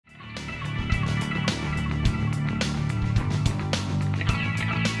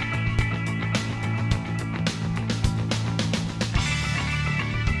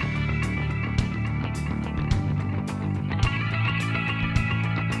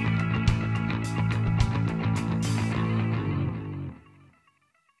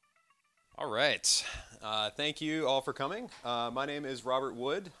All right. Thank you all for coming. My name is Robert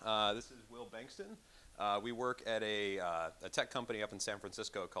Wood. This is Will Bengston. We work at a tech company up in San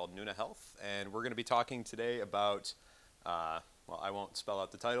Francisco called Nuna Health, and we're going to be talking today about, well, I won't spell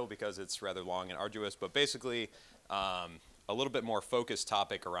out the title because it's rather long and arduous, but basically a little bit more focused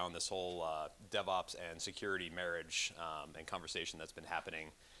topic around this whole DevOps and security marriage and conversation that's been happening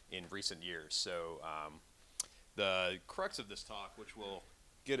in recent years. So the crux of this talk, which we'll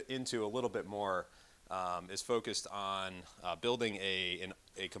get into a little bit more, is focused on building a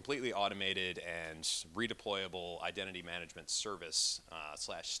completely automated and redeployable identity management service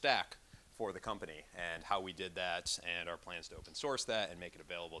slash stack for the company, and how we did that and our plans to open source that and make it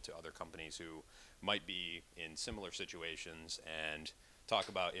available to other companies who might be in similar situations, and talk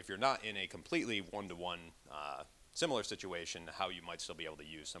about, if you're not in a completely one-to-one similar situation, how you might still be able to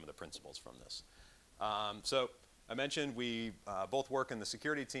use some of the principles from this. So I mentioned we both work in the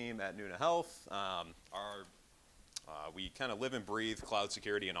security team at Nuna Health. We kind of live and breathe cloud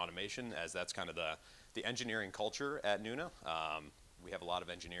security and automation, as that's kind of the engineering culture at Nuna. We have a lot of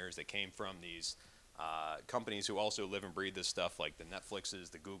engineers that came from these companies who also live and breathe this stuff, like the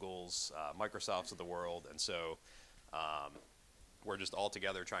Netflixes, the Googles, Microsofts of the world. And so we're just all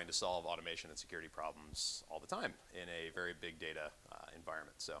together trying to solve automation and security problems all the time in a very big data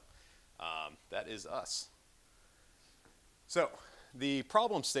environment. So that is us. So the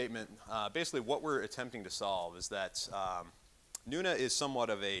problem statement, basically what we're attempting to solve is that Nuna is somewhat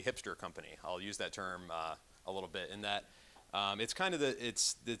of a hipster company. I'll use that term a little bit, in that it's kind of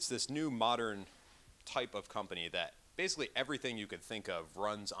it's this new modern type of company that basically everything you could think of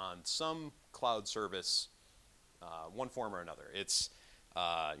runs on some cloud service, one form or another. It's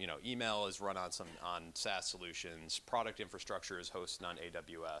email is run on SaaS solutions. Product infrastructure is hosted on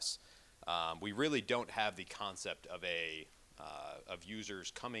AWS. We really don't have the concept of of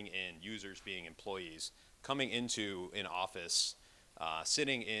users coming in, users being employees, coming into an office,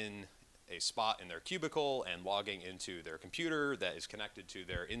 sitting in a spot in their cubicle and logging into their computer that is connected to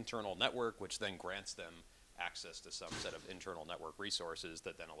their internal network, which then grants them access to some set of internal network resources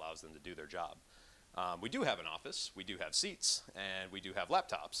that then allows them to do their job. We do have an office, we do have seats, and we do have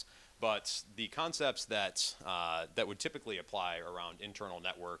laptops, but the concepts that would typically apply around internal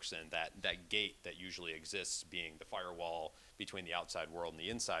networks and that gate that usually exists, being the firewall between the outside world and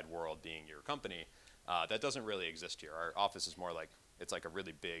the inside world being your company, that doesn't really exist here. Our office is more like, it's like a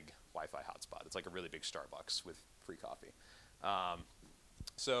really big Wi-Fi hotspot. It's like a really big Starbucks with free coffee.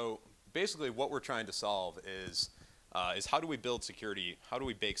 So basically what we're trying to solve is how do we build security, how do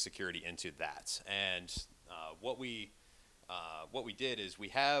we bake security into that? And what we did is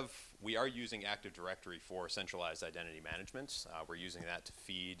we are using Active Directory for centralized identity management. We're using that to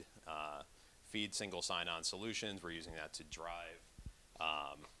feed single sign-on solutions. We're using that to drive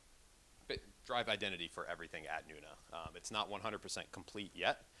identity for everything at Nuna. It's not 100% complete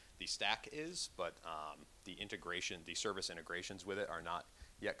yet. The stack is, but the service integrations with it are not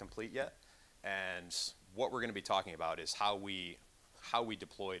yet complete yet. And what we're going to be talking about is how we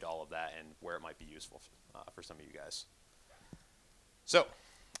deployed all of that and where it might be useful for some of you guys. So,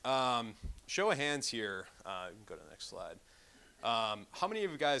 show of hands here. Go to the next slide. How many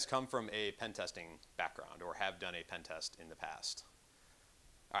of you guys come from a pen testing background or have done a pen test in the past?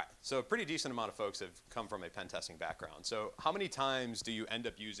 All right, so a pretty decent amount of folks have come from a pen testing background. So how many times do you end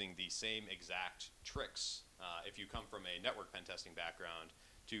up using the same exact tricks if you come from a network pen testing background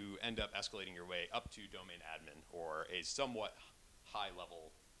to end up escalating your way up to domain admin or a somewhat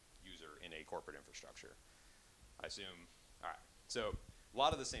high-level user in a corporate infrastructure? I assume, all right. So a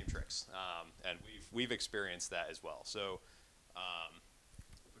lot of the same tricks, and we've experienced that as well. So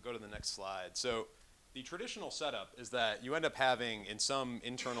if we go to the next slide. So the traditional setup is that you end up having, in some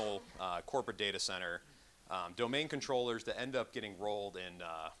internal corporate data center, domain controllers that end up getting rolled in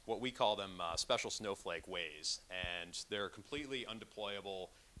what we call them special snowflake ways, and they're completely undeployable.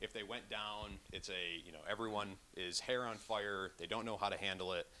 If they went down, it's everyone is hair on fire. They don't know how to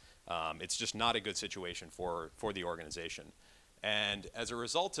handle it. It's just not a good situation for the organization. And as a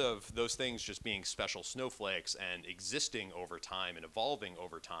result of those things just being special snowflakes and existing over time and evolving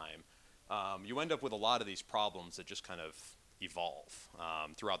over time, you end up with a lot of these problems that just kind of evolve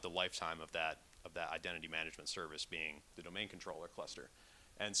throughout the lifetime of that identity management service being the domain controller cluster.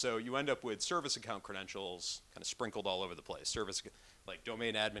 And so you end up with service account credentials kind of sprinkled all over the place. Like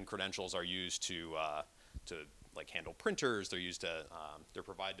domain admin credentials are used to like handle printers. They're used to they're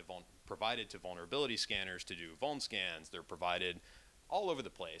provided to vulnerability scanners to do vuln scans. They're provided all over the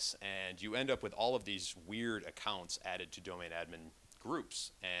place, and you end up with all of these weird accounts added to domain admin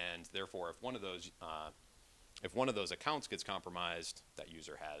groups. And therefore, if one of those if one of those accounts gets compromised, that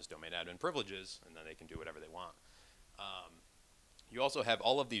user has domain admin privileges, and then they can do whatever they want. You also have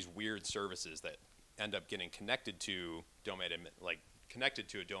all of these weird services that end up getting connected to connected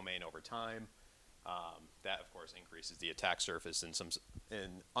to a domain over time. That, of course, increases the attack surface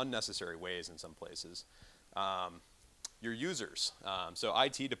in unnecessary ways in some places. Your users. So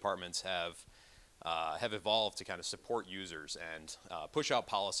IT departments have evolved to kind of support users and push out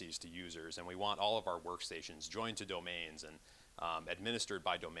policies to users, and we want all of our workstations joined to domains and administered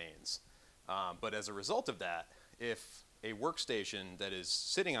by domains. But as a result of that, if a workstation that is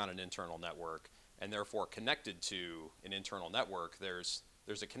sitting on an internal network and therefore connected to an internal network, there's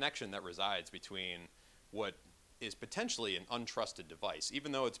a connection that resides between what is potentially an untrusted device,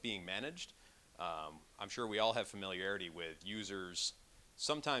 even though it's being managed. I'm sure we all have familiarity with users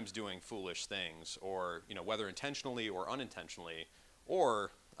sometimes doing foolish things, or whether intentionally or unintentionally,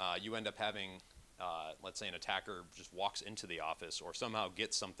 or you end up having, let's say, an attacker just walks into the office or somehow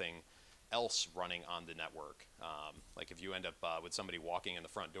gets something else running on the network. Like if you end up with somebody walking in the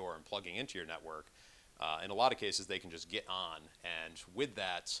front door and plugging into your network, in a lot of cases they can just get on, and with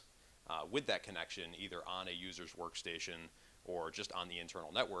that connection, either on a user's workstation or just on the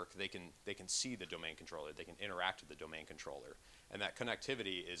internal network, they can see the domain controller, they can interact with the domain controller. And that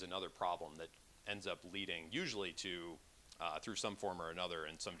connectivity is another problem that ends up leading usually to, through some form or another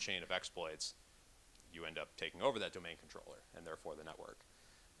in some chain of exploits, you end up taking over that domain controller and therefore the network.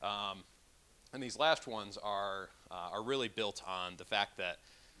 And these last ones are really built on the fact that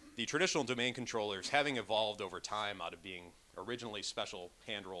the traditional domain controllers, having evolved over time out of being originally special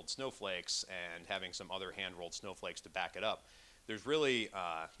hand-rolled snowflakes and having some other hand-rolled snowflakes to back it up, there's really,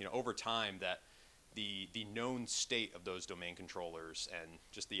 over time that the known state of those domain controllers and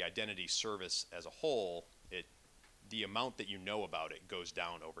just the identity service as a whole, the amount that you know about it goes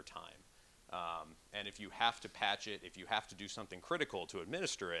down over time. And if you have to patch it, if you have to do something critical to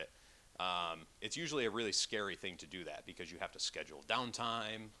administer it, it's usually a really scary thing to do that, because you have to schedule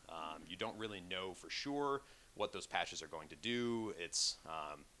downtime. You don't really know for sure what those patches are going to do. It's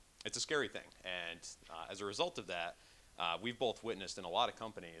a scary thing, and as a result of that, we've both witnessed in a lot of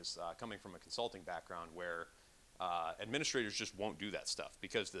companies, coming from a consulting background, where administrators just won't do that stuff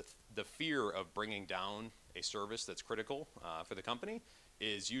because the fear of bringing down a service that's critical for the company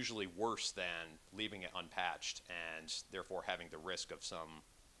is usually worse than leaving it unpatched and therefore having the risk of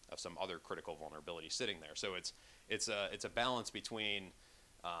some other critical vulnerability sitting there. So it's a balance between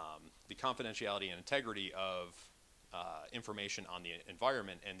the confidentiality and integrity of information on the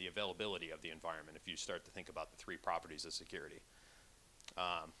environment and the availability of the environment, if you start to think about the three properties of security.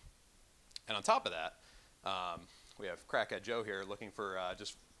 And on top of that, we have Crackhead Joe here looking for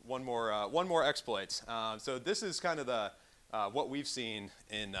just one more exploit. So this is kind of what we've seen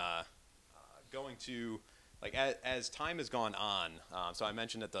in going to, like, as time has gone on. So I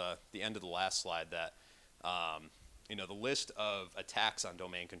mentioned at the end of the last slide that the list of attacks on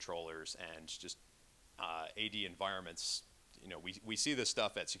domain controllers and just AD environments, we see this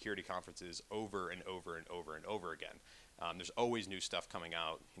stuff at security conferences over and over and over and over again. There's always new stuff coming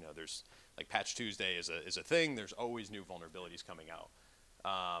out. There's, like, Patch Tuesday is a thing. There's always new vulnerabilities coming out.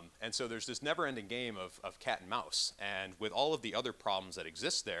 And so there's this never-ending game of cat and mouse. And with all of the other problems that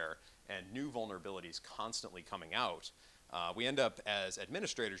exist there and new vulnerabilities constantly coming out, we end up as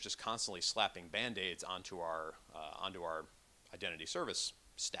administrators just constantly slapping band-aids onto our identity service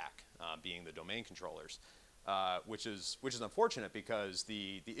stack, being the domain controllers, which is unfortunate, because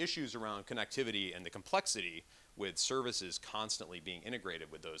the issues around connectivity and the complexity with services constantly being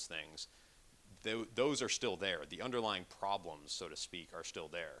integrated with those things, those are still there. The underlying problems, so to speak, are still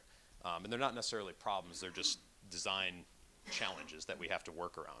there. And they're not necessarily problems, they're just design challenges that we have to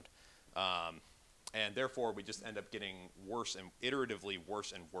work around. And therefore, we just end up getting worse and iteratively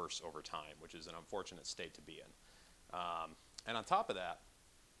worse and worse over time, which is an unfortunate state to be in. And on top of that,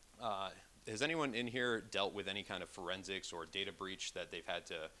 has anyone in here dealt with any kind of forensics or data breach that they've had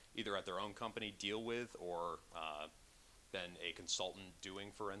to either at their own company deal with, or been a consultant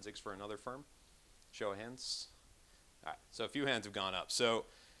doing forensics for another firm? Show of hands. All right, so a few hands have gone up. So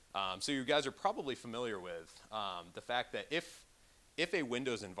you guys are probably familiar with the fact that if a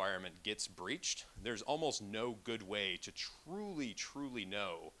Windows environment gets breached, there's almost no good way to truly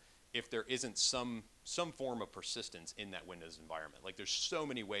know if there isn't some form of persistence in that Windows environment. Like, there's so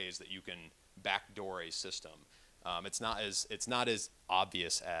many ways that you can backdoor a system. It's not as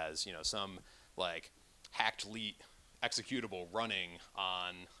obvious as some, like, hacked leet executable running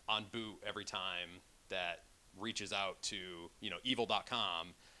on boot every time that reaches out to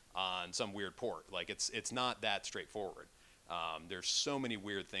evil.com on some weird port. Like, it's not that straightforward. There's so many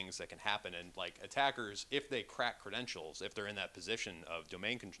weird things that can happen, and like attackers, if they crack credentials, if they're in that position of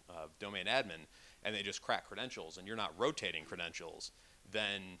domain admin, and they just crack credentials, and you're not rotating credentials,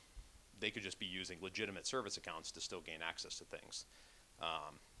 then they could just be using legitimate service accounts to still gain access to things.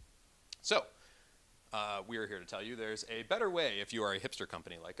 We are here to tell you there's a better way if you are a hipster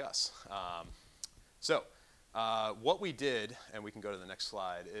company like us. What we did, and we can go to the next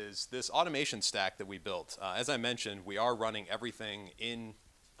slide, is this automation stack that we built. As I mentioned, we are running everything in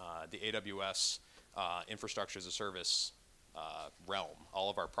the AWS infrastructure as a service realm. All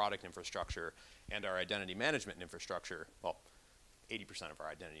of our product infrastructure and our identity management infrastructure, well, 80% of our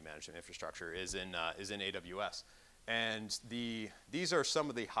identity management infrastructure is in AWS. And these are some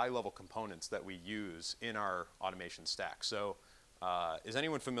of the high-level components that we use in our automation stack. So is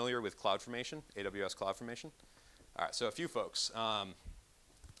anyone familiar with CloudFormation, AWS CloudFormation? All right, so a few folks.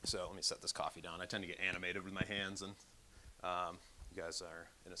 So let me set this coffee down. I tend to get animated with my hands, and you guys are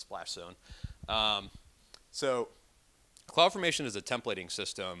in a splash zone. So CloudFormation is a templating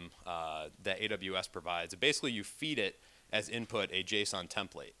system that AWS provides. Basically, you feed it as input a JSON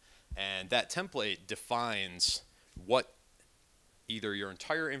template. And that template defines what either your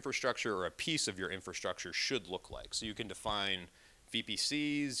entire infrastructure or a piece of your infrastructure should look like. So you can define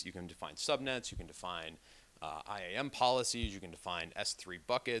VPCs, you can define subnets, you can define IAM policies, you can define S3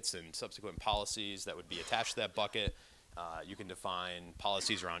 buckets and subsequent policies that would be attached to that bucket. You can define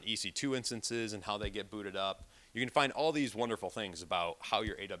policies around EC2 instances and how they get booted up. You can define all these wonderful things about how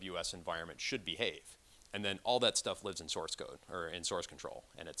your AWS environment should behave. And then all that stuff lives in source code or in source control,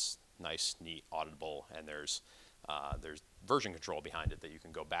 and it's nice, neat, auditable, and there's version control behind it that you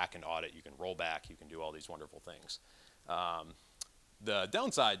can go back and audit, you can roll back, you can do all these wonderful things. The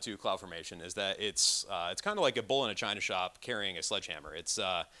downside to CloudFormation is that it's kind of like a bull in a china shop carrying a sledgehammer. It's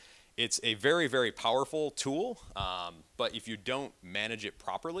a very, very powerful tool, but if you don't manage it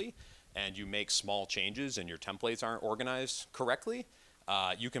properly and you make small changes and your templates aren't organized correctly,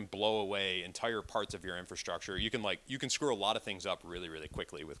 you can blow away entire parts of your infrastructure. You can screw a lot of things up really, really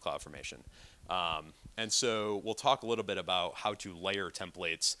quickly with CloudFormation. And so we'll talk a little bit about how to layer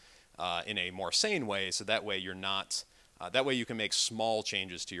templates in a more sane way, so that way you're not. That way you can make small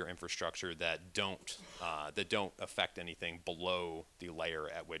changes to your infrastructure that don't affect anything below the layer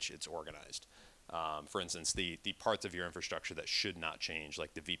at which it's organized. For instance, the parts of your infrastructure that should not change,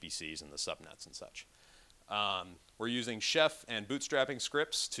 like the VPCs and the subnets and such. We're using Chef and bootstrapping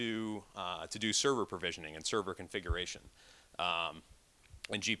scripts to do server provisioning and server configuration, and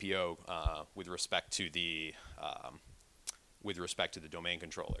GPO with respect to the domain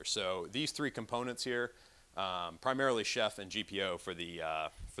controller. So these three components here, primarily Chef and GPO for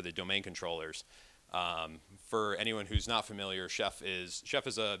the domain controllers. For anyone who's not familiar, Chef is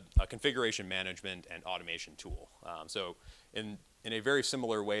a configuration management and automation tool. So in a very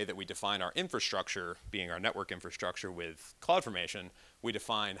similar way that we define our infrastructure, being our network infrastructure with CloudFormation, we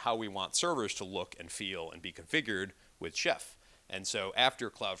define how we want servers to look and feel and be configured with Chef. And so after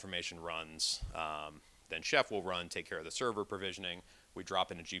CloudFormation runs, then Chef will run, take care of the server provisioning. We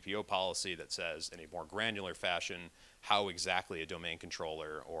drop in a GPO policy that says in a more granular fashion how exactly a domain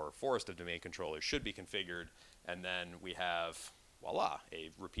controller or forest of domain controllers should be configured. And then we have, voila, a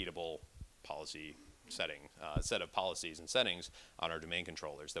repeatable policy set of policies and settings on our domain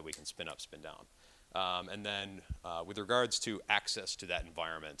controllers that we can spin up, spin down. And then with regards to access to that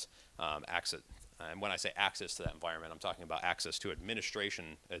environment, and when I say access to that environment, I'm talking about access to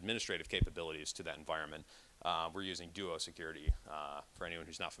administrative capabilities to that environment. We're using Duo Security. For anyone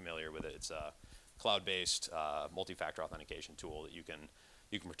who's not familiar with it, it's a cloud-based multi-factor authentication tool that you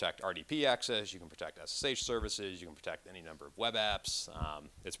can protect RDP access, you can protect SSH services, you can protect any number of web apps.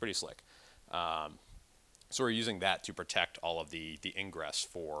 It's pretty slick. So we're using that to protect all of the ingress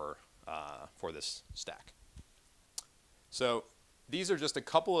for this stack. So these are just a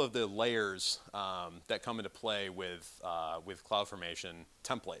couple of the layers that come into play with CloudFormation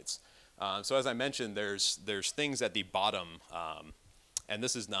templates. So as I mentioned, there's things at the bottom, and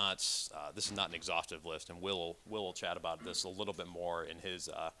this is not an exhaustive list, and Will will chat about this a little bit more in his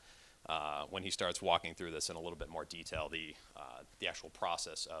when he starts walking through this in a little bit more detail, the actual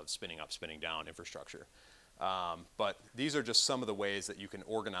process of spinning up, spinning down infrastructure. But these are just some of the ways that you can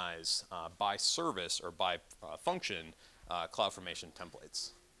organize by service or by function CloudFormation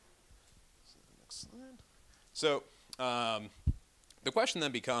templates. Next slide. So the question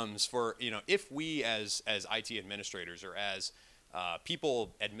then becomes, for if we as IT administrators or as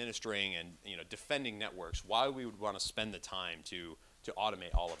people administering and defending networks, why we would want to spend the time to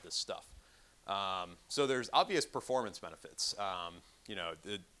automate all of this stuff. So there's obvious performance benefits.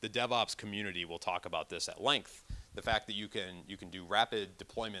 The DevOps community will talk about this at length. the fact that you can do rapid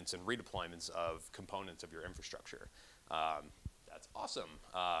deployments and redeployments of components of your infrastructure. That's awesome.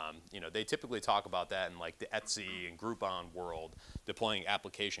 They typically talk about that in like the Etsy and Groupon world, deploying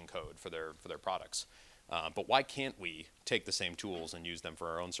application code for their products. But why can't we take the same tools and use them for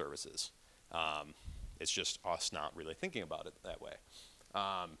our own services? It's just us not really thinking about it that way.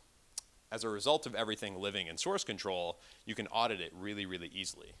 As a result of everything living in source control, you can audit it really, really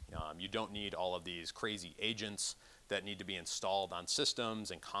easily. You don't need all of these crazy agents that need to be installed on systems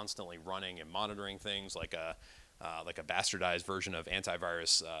and constantly running and monitoring things like a bastardized version of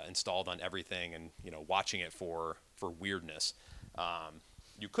antivirus installed on everything and watching it for weirdness.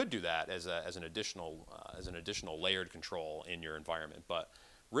 You could do that as an additional layered control in your environment, but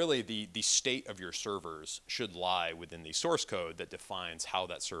really the state of your servers should lie within the source code that defines how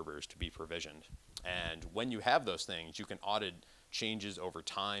that server is to be provisioned. And when you have those things, you can audit changes over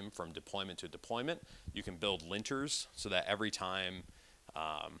time from deployment to deployment. You can build linters so that every time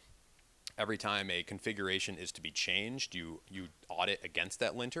a configuration is to be changed, you audit against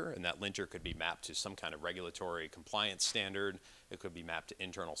that linter, and that linter could be mapped to some kind of regulatory compliance standard. It could be mapped to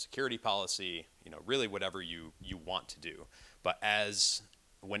internal security policy, really whatever you want to do. But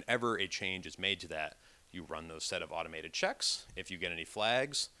whenever a change is made to that, you run those set of automated checks. If you get any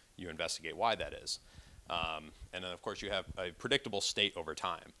flags, you investigate why that is. And then of course you have a predictable state over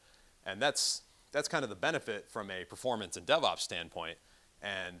time. And that's kind of the benefit from a performance and DevOps standpoint.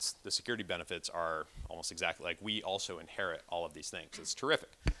 And the security benefits are almost exactly like we also inherit all of these things. It's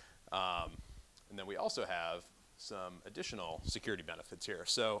terrific. And then we also have some additional security benefits here.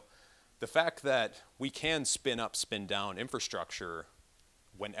 So the fact that we can spin up, spin down infrastructure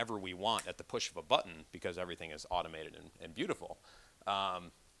whenever we want at the push of a button because everything is automated and beautiful.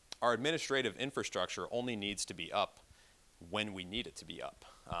 Our administrative infrastructure only needs to be up when we need it to be up.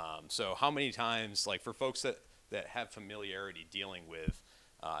 So how many times, like for folks that have familiarity dealing with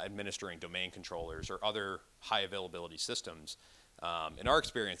administering domain controllers or other high availability systems, in our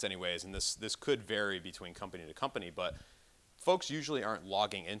experience anyways, and this could vary between company to company, but folks usually aren't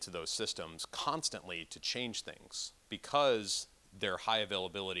logging into those systems constantly to change things because they're high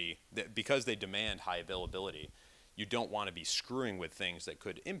availability, because they demand high availability. You don't want to be screwing with things that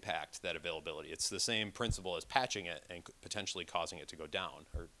could impact that availability. It's the same principle as patching it and potentially causing it to go down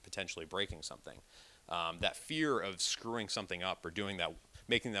or potentially breaking something. That fear of screwing something up or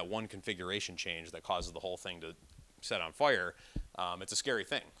making that one configuration change that causes the whole thing to set on fire, it's a scary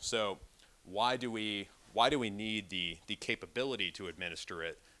thing. So why do we need the capability to administer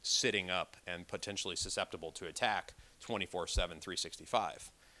it sitting up and potentially susceptible to attack 24/7,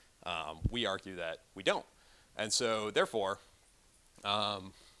 365? We argue that we don't. And so therefore,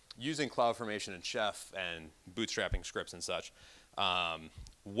 using CloudFormation and Chef and bootstrapping scripts and such,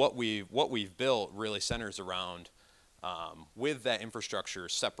 what we've built really centers around with that infrastructure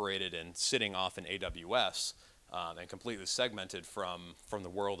separated and sitting off in AWS and completely segmented from the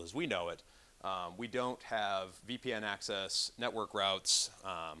world as we know it. We don't have VPN access, network routes,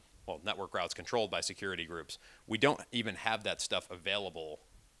 network routes controlled by security groups. We don't even have that stuff available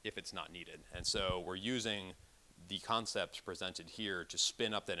if it's not needed. And so we're using the concepts presented here to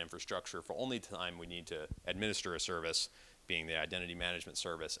spin up that infrastructure for only time we need to administer a service, being the identity management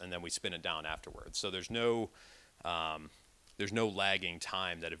service, and then we spin it down afterwards. So there's no lagging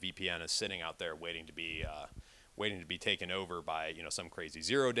time that a VPN is sitting out there waiting to be taken over by some crazy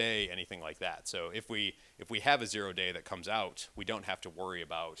 0 day, anything like that. So if we have a 0 day that comes out, we don't have to worry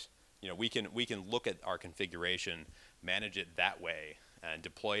about, we can look at our configuration, manage it that way, and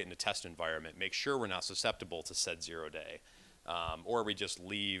deploy it in a test environment, make sure we're not susceptible to said 0 day, or we just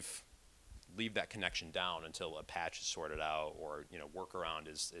leave that connection down until a patch is sorted out or workaround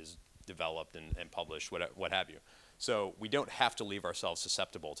is developed and published, what have you. So we don't have to leave ourselves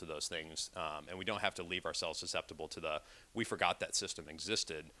susceptible to those things, and we don't have to leave ourselves susceptible to we forgot that system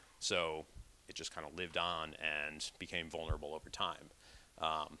existed, so it just kind of lived on and became vulnerable over time.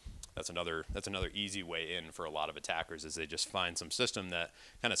 That's another easy way in for a lot of attackers, is they just find some system that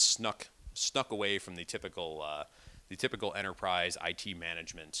kind of snuck away from the typical enterprise IT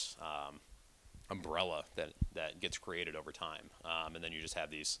management umbrella that gets created over time, and then you just have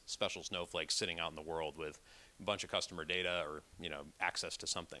these special snowflakes sitting out in the world with a bunch of customer data or access to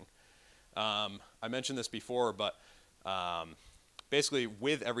something. I mentioned this before, but basically,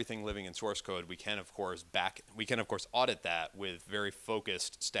 with everything living in source code, we can of course audit that with very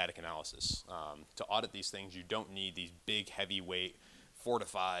focused static analysis. To audit these things, you don't need these big heavyweight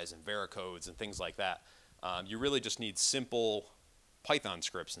fortifies and vericodes and things like that. You really just need simple Python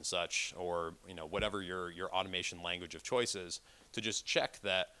scripts and such, or whatever your automation language of choice is, to just check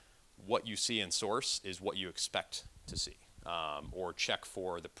that what you see in source is what you expect to see, or check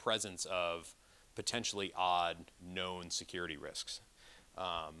for the presence of potentially odd known security risks.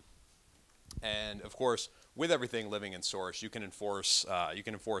 And of course, with everything living in source, you can enforce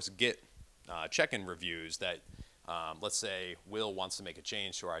Git check-in reviews that, let's say Will wants to make a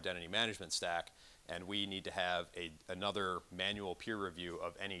change to our identity management stack, and we need to have another manual peer review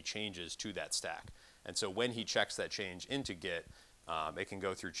of any changes to that stack. And so when he checks that change into Git, it can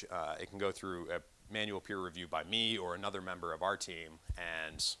go through a manual peer review by me or another member of our team,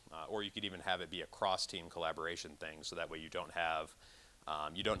 and or you could even have it be a cross-team collaboration thing, so that way you don't have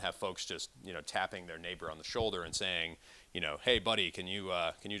folks just tapping their neighbor on the shoulder and saying, hey buddy, can you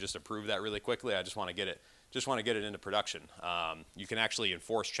just approve that really quickly? I just want to get it into production. You can actually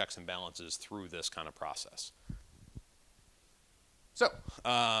enforce checks and balances through this kind of process. So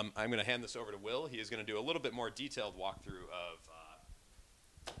I'm going to hand this over to Will. He is going to do a little bit more detailed walkthrough of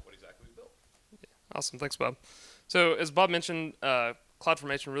what exactly we built. Awesome, thanks, Bob. So as Bob mentioned,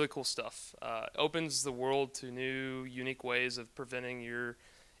 CloudFormation, really cool stuff. Opens the world to new, unique ways of preventing your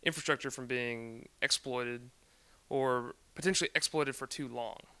infrastructure from being exploited or potentially exploited for too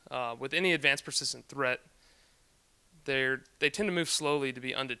long. With any advanced persistent threat, they tend to move slowly to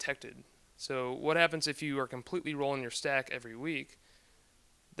be undetected. So what happens if you are completely rolling your stack every week?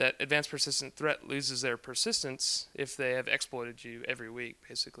 That advanced persistent threat loses their persistence if they have exploited you every week,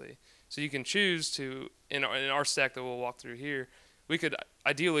 basically. So you can choose to, in our stack that we'll walk through here, we could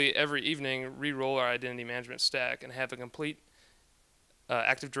ideally every evening re-roll our identity management stack and have a complete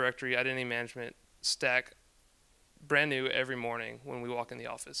Active Directory identity management stack brand new every morning when we walk in the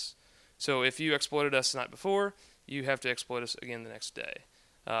office. So if you exploited us the night before, you have to exploit us again the next day.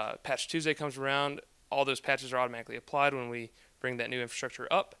 Patch Tuesday comes around, all those patches are automatically applied when we bring that new infrastructure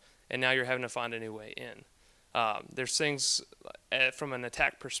up, and now you're having to find a new way in. There's things from an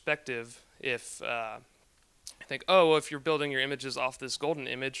attack perspective, if think, oh, well, if you're building your images off this golden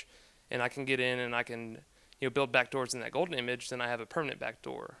image and I can get in and I can build backdoors in that golden image, then I have a permanent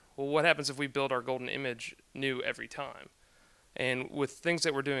backdoor. Well, what happens if we build our golden image new every time? And with things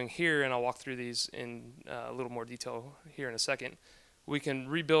that we're doing here, and I'll walk through these in a little more detail here in a second, we can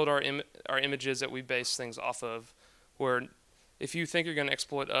rebuild our images that we base things off of, where if you think you're going to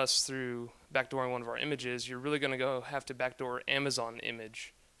exploit us through backdooring one of our images, you're really going to have to backdoor Amazon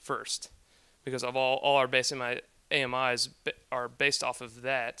image first, because of all our base AMIs are based off of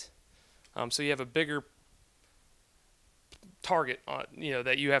that. So you have a bigger target on,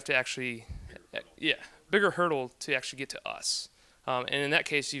 that you have to actually, bigger hurdle to actually get to us. And in that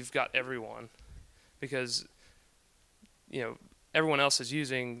case, you've got everyone, because everyone else is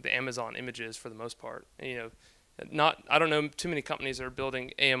using the Amazon images for the most part. I don't know too many companies that are building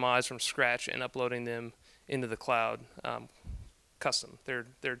AMIs from scratch and uploading them into the cloud custom. They're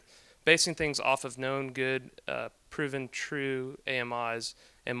basing things off of known good, proven true AMIs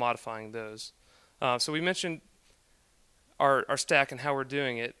and modifying those. So we mentioned our stack and how we're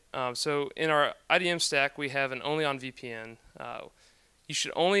doing it. So in our IDM stack, we have an only on VPN. You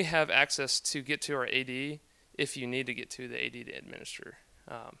should only have access to get to our AD if you need to get to the AD to administer.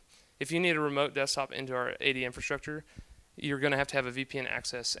 If you need a remote desktop into our AD infrastructure, you're going to have a VPN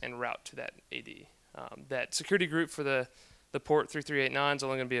access and route to that AD. That security group for the port 3389 is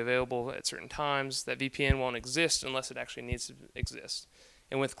only going to be available at certain times. That VPN won't exist unless it actually needs to exist.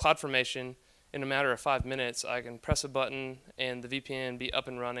 And with CloudFormation, in a matter of 5 minutes, I can press a button and the VPN be up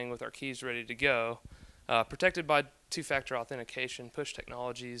and running with our keys ready to go, protected by two-factor authentication, push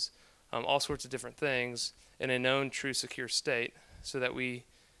technologies, all sorts of different things in a known true secure state, so that we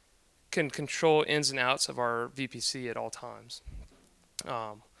can control ins and outs of our VPC at all times.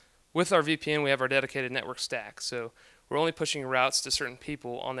 With our VPN, we have our dedicated network stack. So we're only pushing routes to certain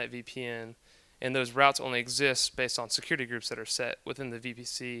people on that VPN, and those routes only exist based on security groups that are set within the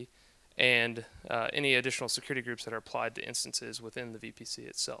VPC and any additional security groups that are applied to instances within the VPC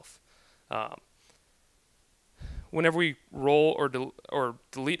itself. Whenever we roll or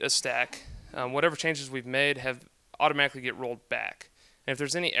delete a stack, whatever changes we've made have automatically get rolled back. And if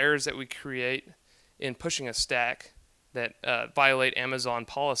there's any errors that we create in pushing a stack that violate Amazon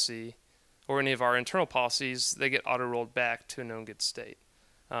policy or any of our internal policies, they get auto-rolled back to a known good state.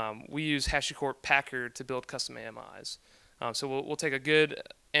 We use HashiCorp Packer to build custom AMIs. So we'll take a good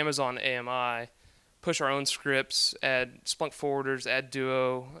Amazon AMI, push our own scripts, add Splunk forwarders, add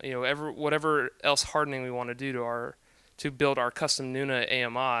Duo, whatever else hardening we want to do to build our custom Nuna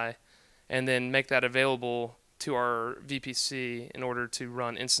AMI, and then make that available to our VPC in order to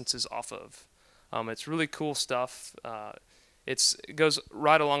run instances off of. It's really cool stuff. It goes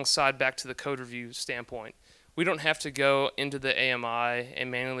right alongside back to the code review standpoint. we don't have to go into the AMI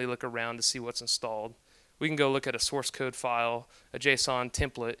and manually look around to see what's installed. We can go look at a source code file, a JSON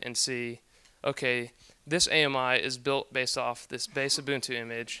template, and see, okay, this AMI is built based off this base Ubuntu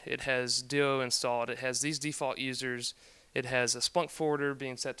image. It has Duo installed. It has these default users. It has a Splunk forwarder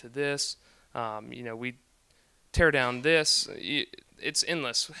being set to this. We tear down this. It's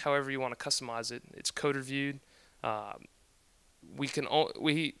endless. However you want to customize it. It's code reviewed.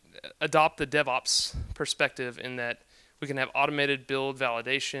 We adopt the DevOps perspective in that we can have automated build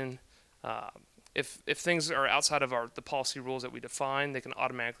validation. If things are outside of the policy rules that we define, they can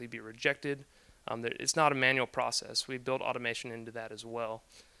automatically be rejected. It's not a manual process. We build automation into that as well.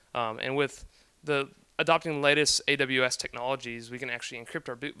 And with adopting the latest AWS technologies, we can actually encrypt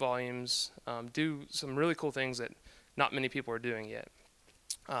our boot volumes, do some really cool things that not many people are doing yet.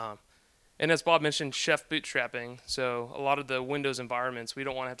 And as Bob mentioned, Chef bootstrapping. So a lot of the Windows environments, we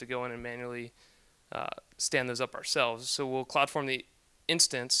don't want to have to go in and manually stand those up ourselves. So we'll CloudForm the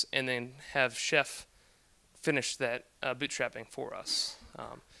instance and then have Chef finish that bootstrapping for us.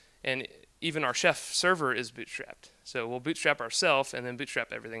 And even our Chef server is bootstrapped. So we'll bootstrap ourselves and then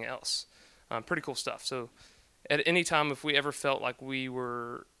bootstrap everything else. Pretty cool stuff. So at any time, if we ever felt like we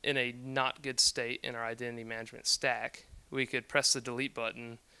were in a not good state in our identity management stack, we could press the delete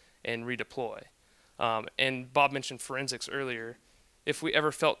button and redeploy. And Bob mentioned forensics earlier. If we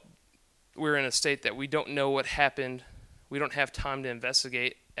ever felt we're in a state that we don't know what happened, we don't have time to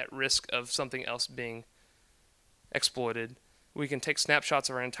investigate at risk of something else being exploited, we can take snapshots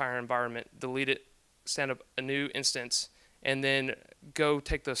of our entire environment, delete it, stand up a new instance, and then go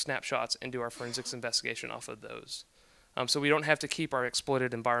take those snapshots and do our forensics investigation off of those. So we don't have to keep our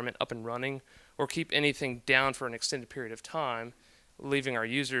exploited environment up and running or keep anything down for an extended period of time, leaving our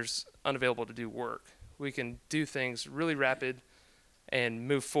users unavailable to do work. We can do things really rapid and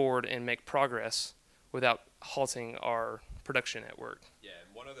move forward and make progress without halting our production at work. Yeah,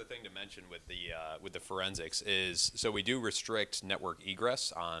 and one other thing to mention with the forensics is, so we do restrict network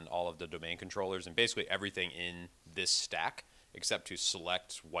egress on all of the domain controllers and basically everything in this stack, except to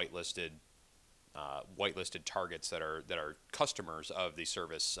select whitelisted targets that are customers of the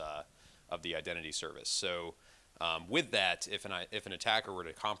service, of the identity service. So with that, if an attacker were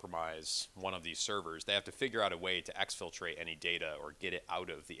to compromise one of these servers, they have to figure out a way to exfiltrate any data or get it out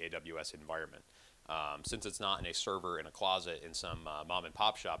of the AWS environment. Since it's not in a server in a closet in some mom and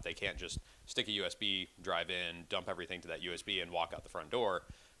pop shop, they can't just stick a USB drive in, dump everything to that USB, and walk out the front door.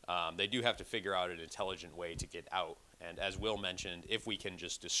 They do have to figure out an intelligent way to get out. And as Will mentioned, if we can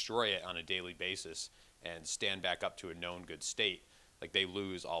just destroy it on a daily basis and stand back up to a known good state, like they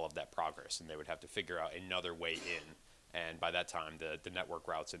lose all of that progress, and they would have to figure out another way in. And by that time, the network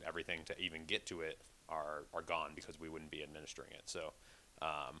routes and everything to even get to it are gone because we wouldn't be administering it. So,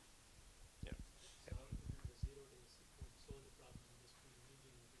 yeah.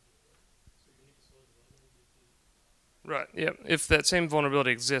 Right, yeah. If that same vulnerability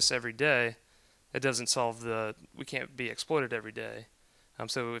exists every day, it doesn't solve we can't be exploited every day.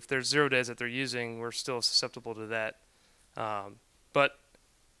 So if there's 0 days that they're using, we're still susceptible to that. But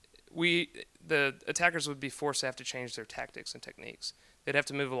the attackers would be forced to have to change their tactics and techniques. They'd have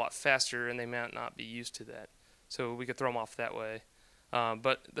to move a lot faster, and they might not be used to that. So we could throw them off that way.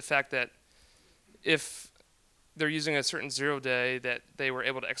 But the fact that if they're using a certain 0 day that they were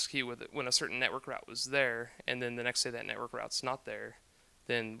able to execute with it when a certain network route was there, and then the next day that network route's not there,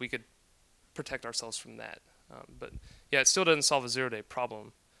 then we could protect ourselves from that. But yeah, it still doesn't solve a 0 day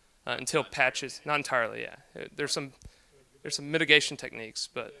problem until patches. Not entirely, yeah. There's some mitigation techniques,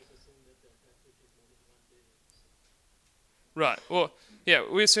 but right. Well, yeah,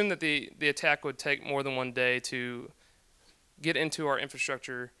 we assume that the attack would take more than 1 day to get into our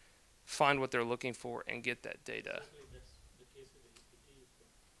infrastructure, find what they're looking for, and get that data.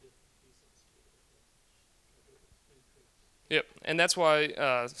 Yep, and that's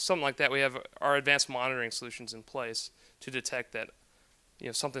why something like that, we have our advanced monitoring solutions in place to detect that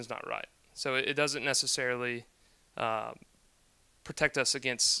something's not right. So it doesn't necessarily protect us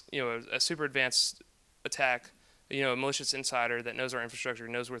against a super advanced attack, a malicious insider that knows our infrastructure,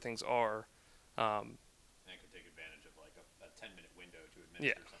 knows where things are. And could take advantage of like a 10-minute window to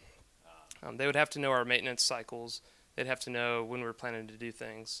administer something. They would have to know our maintenance cycles. They'd have to know when we're planning to do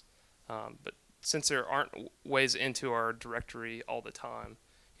things. But since there aren't ways into our directory all the time,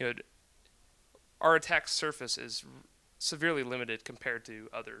 our attack surface is severely limited compared to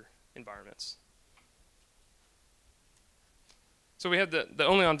other environments. So we have the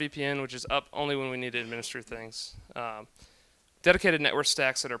only on VPN, which is up only when we need to administer things. Dedicated network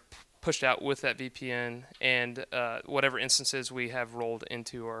stacks that are pushed out with that VPN, and whatever instances we have rolled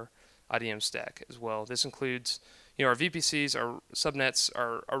into our IDM stack as well. This includes, our VPCs, our subnets,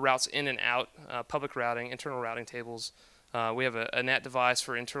 our routes in and out, public routing, internal routing tables. We have a NAT device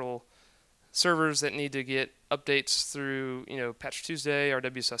for internal servers that need to get updates through, Patch Tuesday, our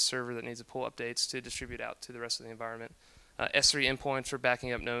WSS server that needs to pull updates to distribute out to the rest of the environment. S3 endpoints for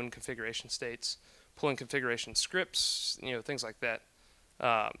backing up known configuration states, pulling configuration scripts, things like that.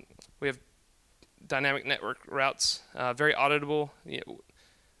 We have dynamic network routes, very auditable.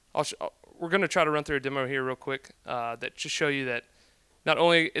 We're going to try to run through a demo here real quick that just show you that not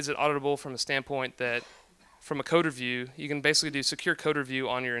only is it auditable from a standpoint that from a code review, you can basically do secure code review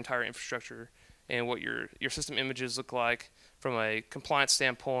on your entire infrastructure and what your system images look like from a compliance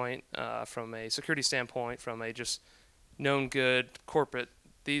standpoint, from a security standpoint, from a just known good corporate.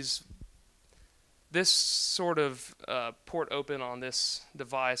 This sort of port open on this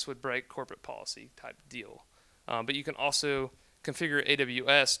device would break corporate policy type deal. But you can also configure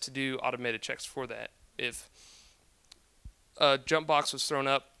AWS to do automated checks for that. If a jump box was thrown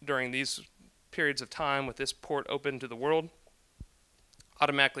up during these periods of time with this port open to the world,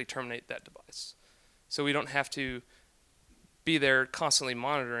 automatically terminate that device. So we don't have to be there constantly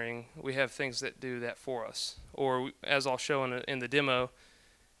monitoring. We have things that do that for us. Or as I'll show in the demo,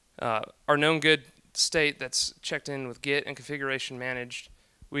 our known good state that's checked in with Git and configuration managed,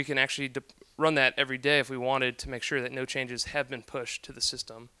 we can actually run that every day if we wanted to make sure that no changes have been pushed to the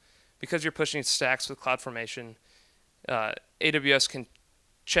system. Because you're pushing stacks with CloudFormation, AWS can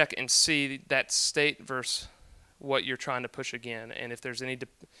check and see that state versus what you're trying to push again. And if there's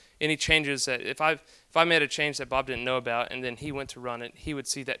any changes that if I made a change that Bob didn't know about and then he went to run it, he would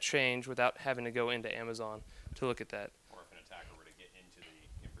see that change without having to go into Amazon to look at that. Or if an attacker were to get into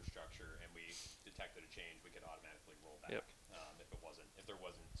the infrastructure and we detected a change, we could automatically roll back. Yep. If there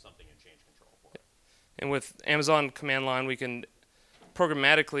wasn't something in change control for it. And with Amazon command line, we can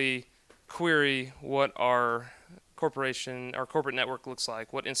programmatically query what our corporate network looks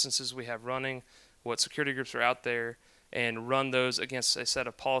like, what instances we have running, what security groups are out there, and run those against a set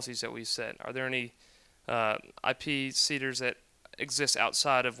of policies that we set. Are there any IP seeders that exist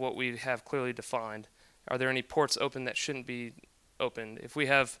outside of what we have clearly defined? Are there any ports open that shouldn't be opened? If we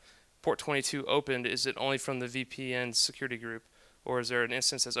have port 22 opened, is it only from the VPN security group, or is there an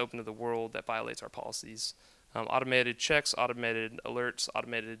instance that's open to the world that violates our policies? Automated checks, automated alerts,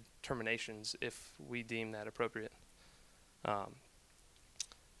 automated terminations if we deem that appropriate.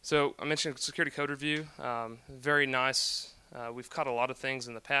 So I mentioned security code review, very nice. We've caught a lot of things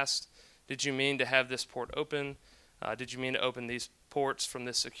in the past. Did you mean to have this port open? Did you mean to open these ports from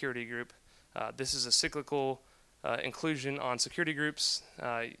this security group? This is a cyclical inclusion on security groups.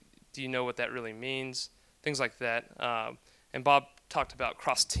 Do you know what that really means? Things like that. And Bob talked about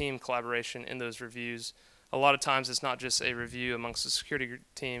cross-team collaboration in those reviews. A lot of times it's not just a review amongst the security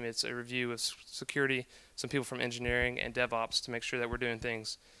team, it's a review of security, some people from engineering and DevOps to make sure that we're doing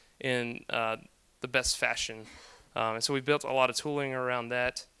things in the best fashion. And so we built a lot of tooling around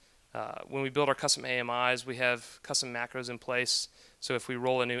that. When we build our custom AMIs, we have custom macros in place. So if we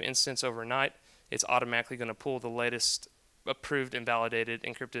roll a new instance overnight, it's automatically going to pull the latest approved and validated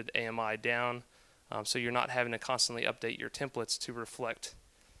encrypted AMI down. So you're not having to constantly update your templates to reflect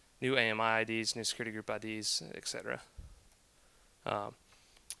new AMI IDs, new security group IDs, etc.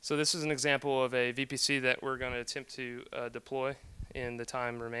 So this is an example of a VPC that we're going to attempt to deploy in the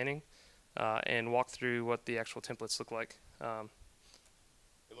time remaining and walk through what the actual templates look like.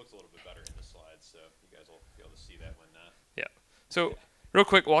 It looks a little bit better in the slides, so you guys will be able to see that when. Yeah. So real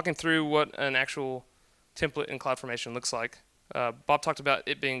quick, walking through what an actual template in CloudFormation looks like. Bob talked about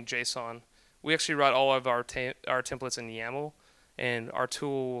it being JSON. We actually write all of our templates in YAML, and our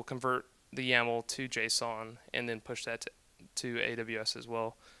tool will convert the YAML to JSON and then push that to AWS as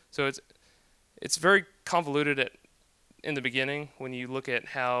well. So it's very convoluted in the beginning when you look at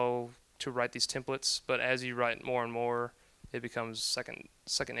how to write these templates, but as you write more and more, it becomes second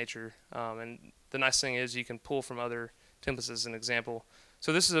nature. And the nice thing is you can pull from other templates as an example.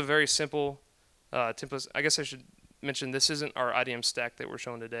 So this is a very simple template. I guess I should mention this isn't our IDM stack that we're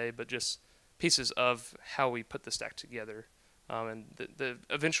showing today, but just pieces of how we put the stack together. And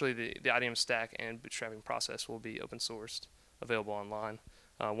eventually the IDM stack and bootstrapping process will be open sourced, available online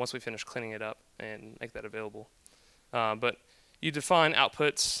once we finish cleaning it up and make that available. But you define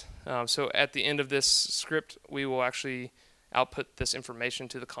outputs. So at the end of this script, we will actually output this information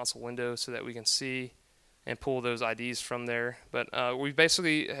to the console window so that we can see and pull those IDs from there. But we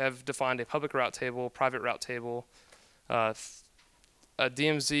basically have defined a public route table, private route table, a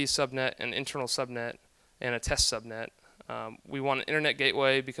DMZ subnet, an internal subnet, and a test subnet. We want an internet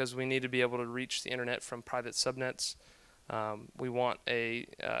gateway because we need to be able to reach the internet from private subnets. We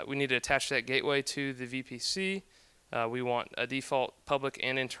need to attach that gateway to the VPC. We want a default public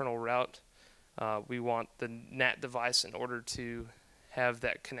and internal route. We want the NAT device in order to have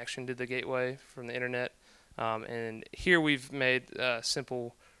that connection to the gateway from the internet. And here we've made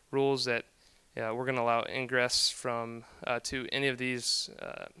simple rules that we're going to allow ingress from to any of these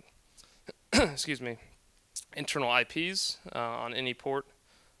excuse me, internal IPs on any port.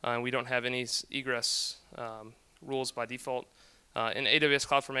 We don't have any egress rules by default. In AWS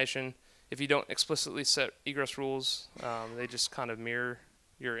CloudFormation, if you don't explicitly set egress rules, they just kind of mirror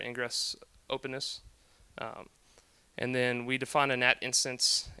your ingress openness. And then we define a NAT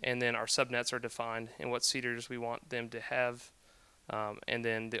instance, and then our subnets are defined and what seeders we want them to have. And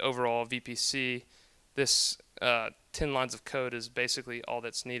then the overall VPC, this 10 lines of code is basically all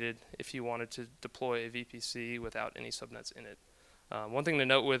that's needed if you wanted to deploy a VPC without any subnets in it. One thing to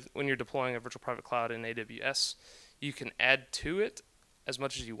note with when you're deploying a virtual private cloud in AWS, you can add to it as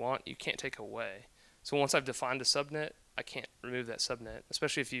much as you want. You can't take away. So once I've defined a subnet, I can't remove that subnet,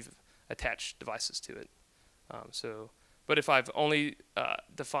 especially if you've attached devices to it. But if I've only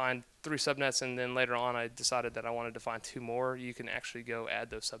defined 3 subnets and then later on I decided that I want to define 2 more, you can actually go add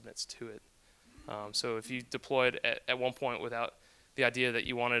those subnets to it. So if you deployed at one point without the idea that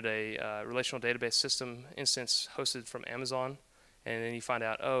you wanted a relational database system instance hosted from Amazon, and then you find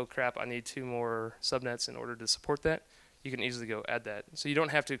out, oh crap, I need 2 more subnets in order to support that, you can easily go add that. So you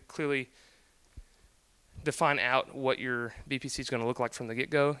don't have to clearly define out what your VPC is going to look like from the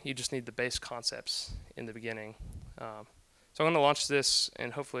get-go. You just need the base concepts in the beginning. So I'm going to launch this,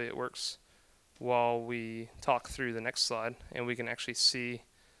 and hopefully it works while we talk through the next slide, and we can actually see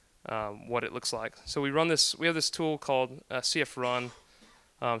what it looks like. So we run this. We have this tool called CF-Run.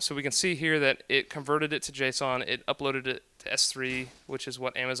 So we can see here that it converted it to JSON. It uploaded it to S3, which is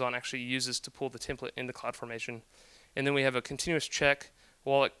what Amazon actually uses to pull the template into CloudFormation. And then we have a continuous check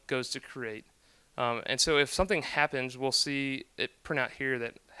while it goes to create. And so if something happens, we'll see it print out here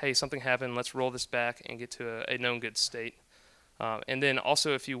that, hey, something happened, let's roll this back and get to a known good state. And then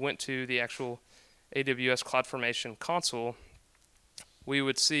also if you went to the actual AWS CloudFormation console, we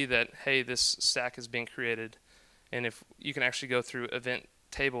would see that, hey, this stack is being created. And if you can actually go through event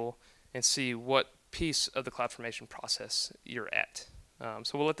table and see what piece of the CloudFormation process you're at.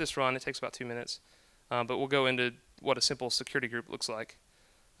 So we'll let this run. It takes about 2 minutes. But we'll go into what a simple security group looks like.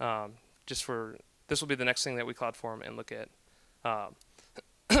 This will be the next thing that we CloudForm and look at.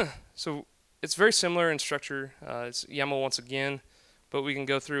 So it's very similar in structure. It's YAML once again, but we can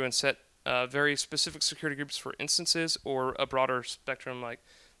go through and set very specific security groups for instances or a broader spectrum, like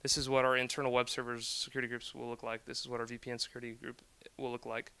this is what our internal web servers security groups will look like. This is what our VPN security group will look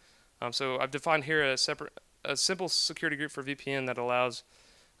like. So I've defined here a simple security group for VPN that allows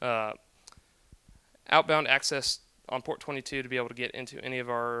outbound access on port 22 to be able to get into any of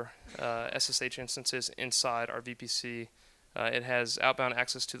our SSH instances inside our VPC. It has outbound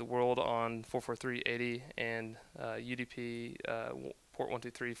access to the world on 443.80 and UDP port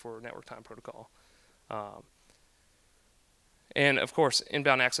 123 for network time protocol. And of course,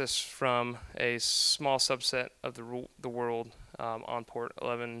 inbound access from a small subset of the world on port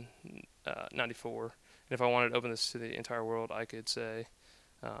 1194. And if I wanted to open this to the entire world, I could say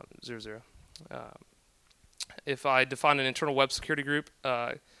 00. If I define an internal web security group,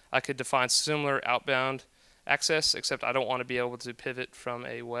 I could define similar outbound access, except I don't want to be able to pivot from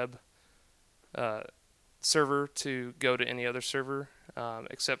a web server to go to any other server,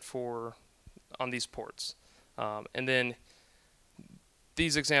 except for on these ports. And then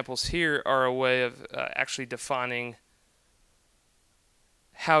these examples here are a way of actually defining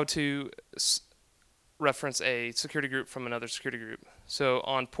how to reference a security group from another security group. So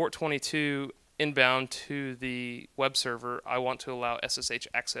on port 22, inbound to the web server, I want to allow SSH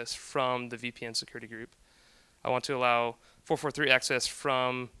access from the VPN security group. I want to allow 443 access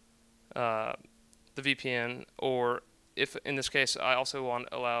from the VPN, or if in this case, I also want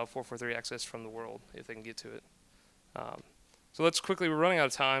to allow 443 access from the world if they can get to it. So let's quickly, we're running out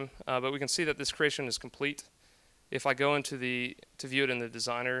of time, but we can see that this creation is complete. If I go into to view it in the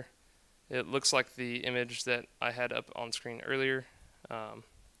designer, it looks like the image that I had up on screen earlier.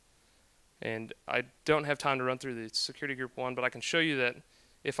 And I don't have time to run through the security group one, but I can show you that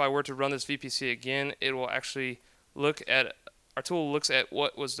if I were to run this VPC again, it will actually look at, our tool looks at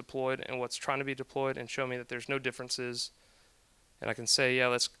what was deployed and what's trying to be deployed and show me that there's no differences. And I can say, yeah,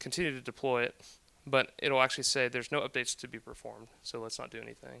 let's continue to deploy it, but it'll actually say there's no updates to be performed, so let's not do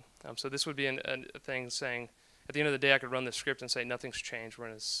anything. So this would be a thing saying, at the end of the day, I could run this script and say nothing's changed,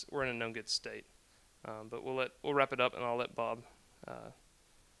 we're in a known good state. But we'll wrap it up, and I'll let Bob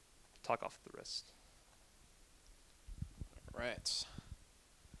talk off the rest. All right.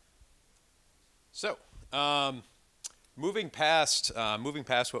 So, moving past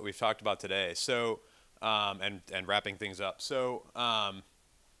what we've talked about today. So, and wrapping things up. So,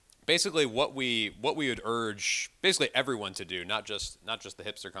 basically, what we would urge basically everyone to do, not just the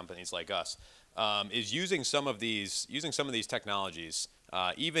hipster companies like us, is using some of these technologies,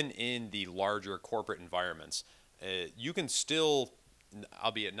 even in the larger corporate environments. You can still,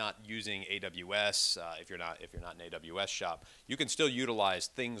 albeit not using AWS, if you're not an AWS shop, you can still utilize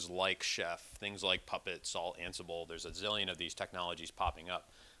things like Chef, things like Puppet, Salt, Ansible. There's a zillion of these technologies popping up.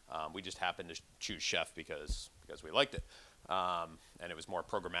 We just happened to choose Chef because we liked it, and it was more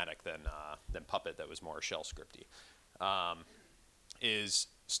programmatic than Puppet, that was more shell scripty. Is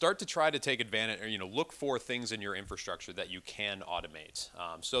start to try to take advantage, or look for things in your infrastructure that you can automate,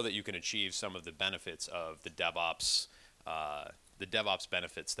 so that you can achieve some of the benefits of the DevOps. The DevOps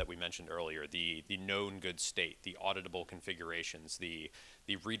benefits that we mentioned earlier, the known good state, the auditable configurations, the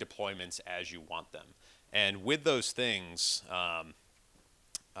redeployments as you want them. And with those things,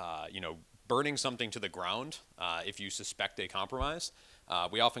 burning something to the ground, if you suspect a compromise.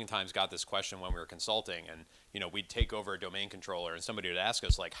 We oftentimes got this question when we were consulting, and we'd take over a domain controller and somebody would ask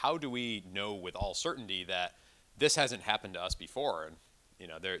us, like, how do we know with all certainty that this hasn't happened to us before? And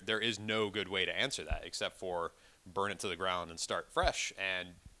there is no good way to answer that except for burn it to the ground and start fresh, and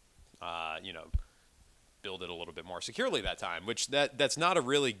build it a little bit more securely that time, which that's not a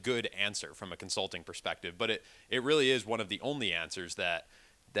really good answer from a consulting perspective, but it really is one of the only answers that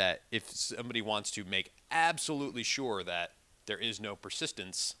if somebody wants to make absolutely sure that there is no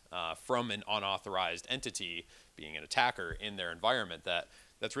persistence from an unauthorized entity, being an attacker, in their environment,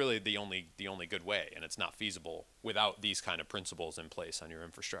 that's really the only good way, and it's not feasible without these kind of principles in place on your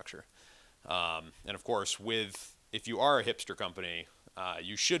infrastructure. And of course, if you are a hipster company,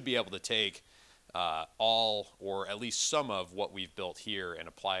 you should be able to take all or at least some of what we've built here and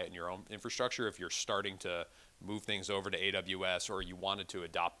apply it in your own infrastructure. If you're starting to move things over to AWS, or you wanted to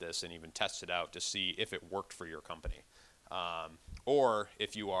adopt this and even test it out to see if it worked for your company. Or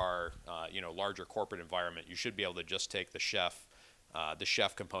if you are, larger corporate environment, you should be able to just take the Chef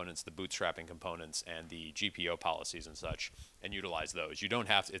components, the bootstrapping components, and the GPO policies and such, and utilize those. You don't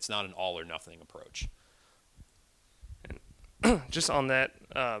have to, it's not an all or nothing approach. And just on that,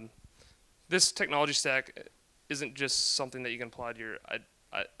 this technology stack isn't just something that you can apply to your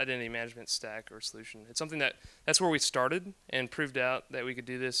identity management stack or solution. It's something that's where we started and proved out that we could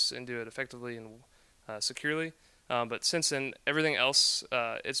do this and do it effectively and securely. But since then, everything else,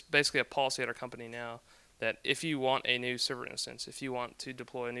 it's basically a policy at our company now that if you want a new server instance, if you want to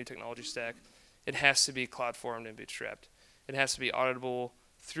deploy a new technology stack, it has to be cloud-formed and bootstrapped. It has to be auditable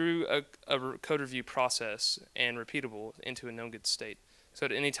through a code review process and repeatable into a known good state. So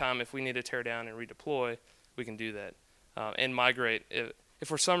at any time, if we need to tear down and redeploy, we can do that and migrate. If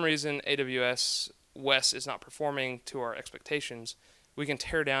for some reason AWS West is not performing to our expectations, we can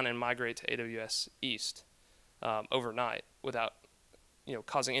tear down and migrate to AWS East overnight without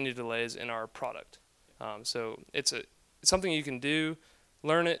causing any delays in our product. So it's something you can do,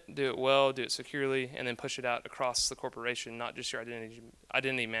 learn it, do it well, do it securely, and then push it out across the corporation, not just your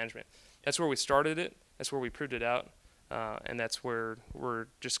identity management. That's where we started it. That's where we proved it out. And that's where we're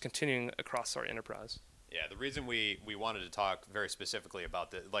just continuing across our enterprise. Yeah, the reason we wanted to talk very specifically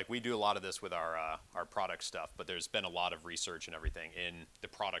about this, like we do a lot of this with our product stuff, but there's been a lot of research and everything in the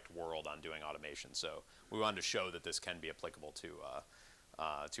product world on doing automation. So we wanted to show that this can be applicable to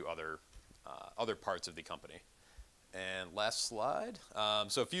other parts of the company. And last slide.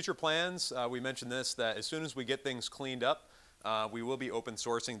 So future plans, we mentioned this, that as soon as we get things cleaned up, we will be open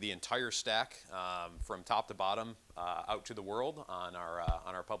sourcing the entire stack from top to bottom out to the world on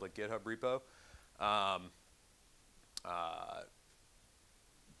our public GitHub repo.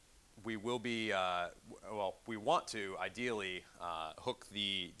 We will be, we want to ideally hook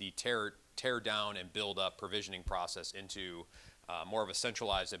the tear down and build up provisioning process into more of a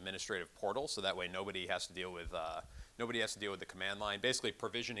centralized administrative portal, so that way nobody has to deal with the command line. Basically,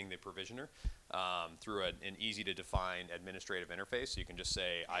 provisioning the provisioner through an easy to define administrative interface. So you can just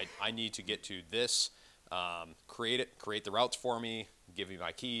say, I need to get to this. Create the routes for me, give me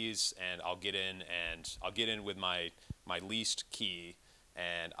my keys, and I'll get in with my leased key,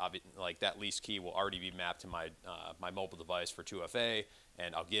 and like that leased key will already be mapped to my mobile device for 2FA,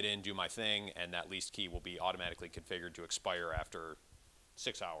 and I'll get in, do my thing, and that leased key will be automatically configured to expire after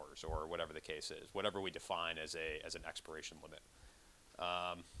 6 hours or whatever the case is, whatever we define as an expiration limit.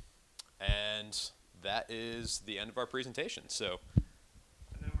 And that is the end of our presentation. So.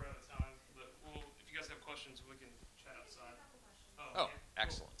 Have questions, we can chat outside. Oh,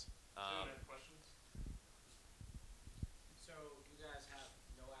 excellent. Questions? So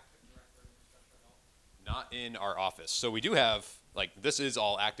not in our office. So we do have, like, this is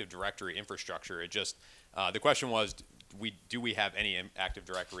all Active Directory infrastructure. It just, the question was, do we have any Active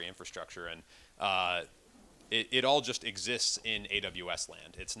Directory infrastructure? And it all just exists in AWS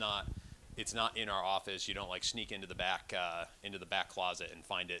land. It's not in our office. You don't like sneak into the back closet and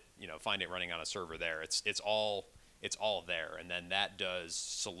find it running on a server there. It's all there, and then that does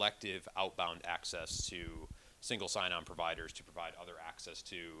selective outbound access to single sign-on providers to provide other access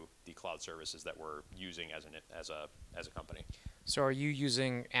to the cloud services that we're using as a company. So are you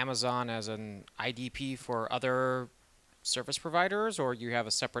using Amazon as an IDP for other service providers, or you have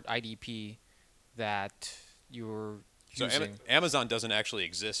a separate IDP that you're using? Amazon doesn't actually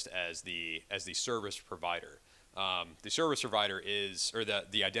exist as the service provider. The service provider is, or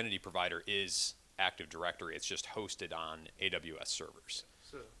the identity provider is Active Directory. It's just hosted on AWS servers.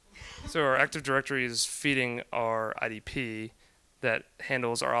 So our Active Directory is feeding our IDP that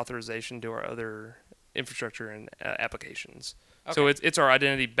handles our authorization to our other infrastructure and applications. Okay. So it's our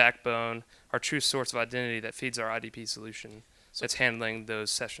identity backbone, our true source of identity that feeds our IDP solution that's handling those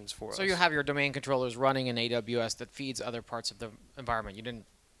sessions for us. So you have your domain controllers running in AWS that feeds other parts of the environment. You didn't,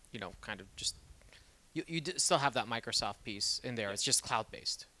 kind of just, you still have that Microsoft piece in there. Yes. It's just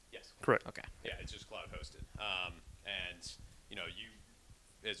cloud-based. Yes. Correct. Okay. Yeah, it's just cloud hosted. And,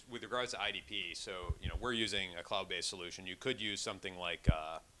 with regards to IDP, so, we're using a cloud-based solution. You could use something like,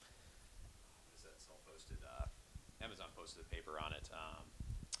 what is that self-hosted? Amazon posted a paper on it.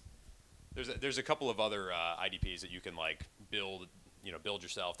 There's a couple of other IDPs that you can build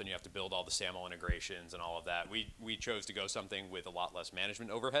yourself. Then you have to build all the SAML integrations and all of that. We chose to go something with a lot less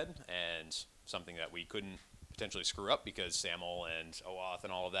management overhead and something that we couldn't potentially screw up because SAML and OAuth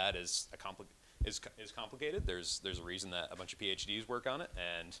and all of that is complicated. There's a reason that a bunch of PhDs work on it,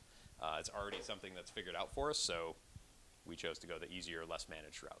 and it's already something that's figured out for us. So we chose to go the easier, less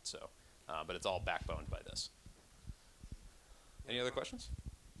managed route. So, but it's all backboned by this. Any other questions?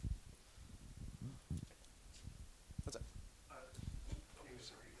 That's it.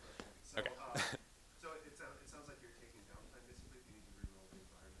 Okay. So it sounds like you're taking downtime basically. If you need to re-roll the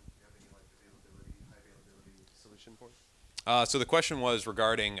environment, do you have any high availability solution for it? So the question was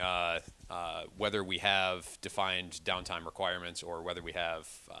regarding whether we have defined downtime requirements or whether we have,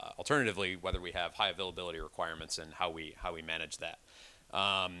 alternatively, whether we have high availability requirements and how we manage that.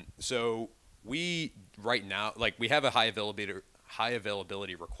 So we right now, we have a high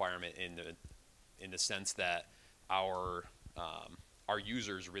availability requirement in the sense that our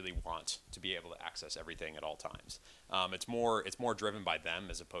users really want to be able to access everything at all times. It's more driven by them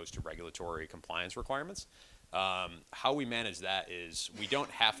as opposed to regulatory compliance requirements. How we manage that is we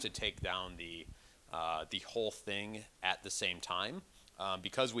don't have to take down the whole thing at the same time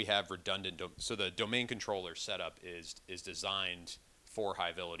because we have redundant. So the domain controller setup is designed for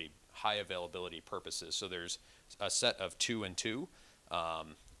high availability purposes. So there's a set of 2 and 2.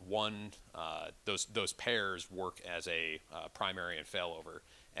 Those pairs work as a primary and failover,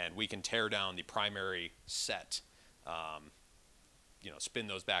 and we can tear down the primary set, spin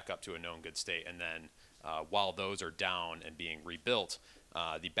those back up to a known good state, and then while those are down and being rebuilt,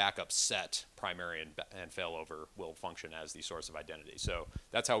 the backup set, primary and failover, will function as the source of identity. So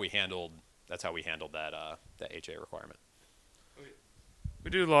that's how we handled that HA requirement. We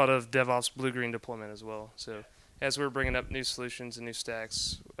do a lot of DevOps blue-green deployment as well. So as we're bringing up new solutions and new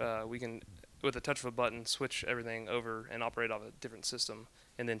stacks, we can, with a touch of a button, switch everything over and operate off a different system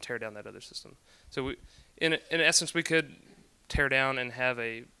and then tear down that other system. So in essence, we could tear down and have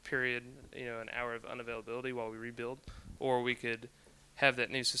a period, an hour of unavailability while we rebuild, or we could have that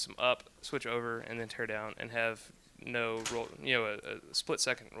new system up, switch over, and then tear down and have no a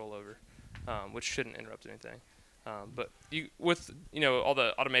split-second rollover, which shouldn't interrupt anything. But with all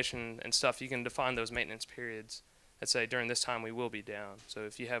the automation and stuff, you can define those maintenance periods that say during this time we will be down. So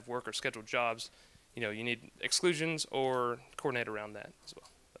if you have work or scheduled jobs, you need exclusions or coordinate around that as well.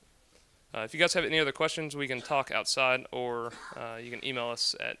 If you guys have any other questions, we can talk outside, or you can email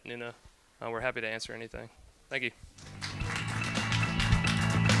us at Nuna. We're happy to answer anything. Thank you.